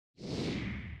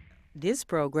This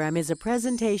program is a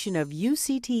presentation of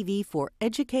UCTV for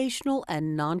educational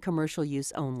and non-commercial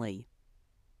use only.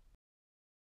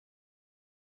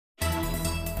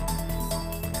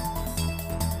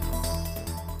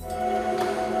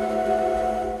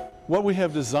 What we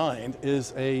have designed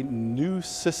is a new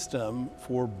system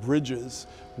for bridges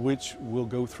which will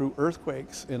go through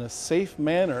earthquakes in a safe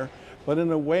manner, but in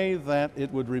a way that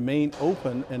it would remain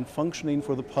open and functioning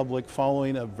for the public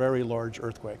following a very large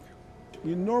earthquake.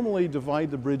 You normally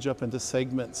divide the bridge up into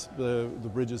segments. The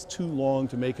bridge is too long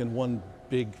to make in one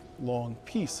big, long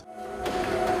piece.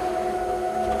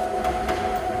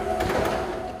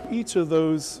 Each of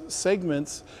those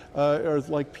segments are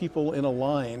like people in a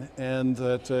line, and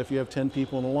that if you have 10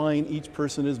 people in a line, each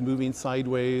person is moving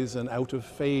sideways and out of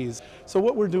phase. So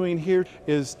what we're doing here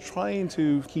is trying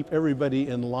to keep everybody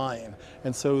in line,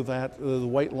 and so that the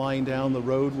white line down the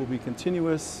road will be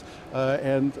continuous,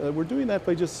 and we're doing that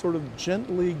by just sort of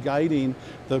gently guiding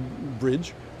the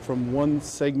bridge from one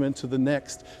segment to the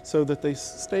next so that they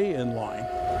stay in line.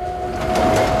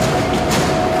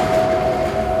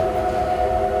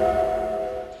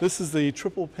 This is the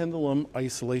triple pendulum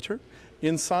isolator.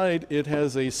 Inside it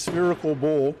has a spherical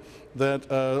bowl that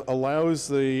allows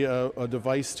the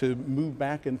device to move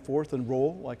back and forth and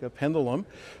roll like a pendulum.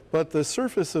 But the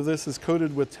surface of this is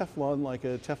coated with Teflon, like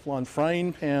a Teflon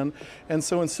frying pan. And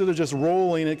so instead of just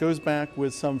rolling, it goes back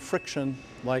with some friction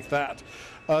like that.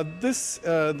 This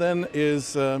then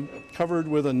is covered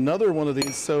with another one of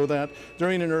these so that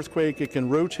during an earthquake it can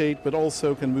rotate but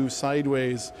also can move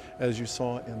sideways, as you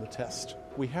saw in the test.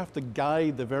 We have to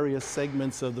guide the various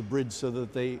segments of the bridge so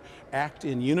that they act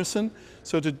in unison.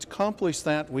 So to accomplish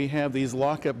that, we have these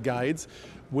lockup guides,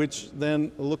 which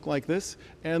then look like this,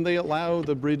 and they allow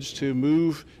the bridge to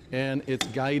move, and it's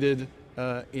guided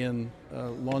in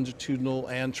longitudinal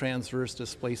and transverse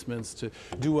displacements to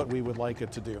do what we would like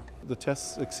it to do. The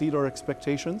tests exceed our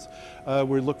expectations.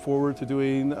 We look forward to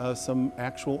doing some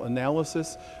actual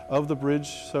analysis of the bridge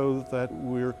so that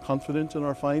we're confident in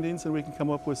our findings and we can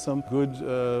come up with some good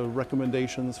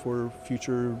recommendations for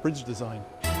future bridge design.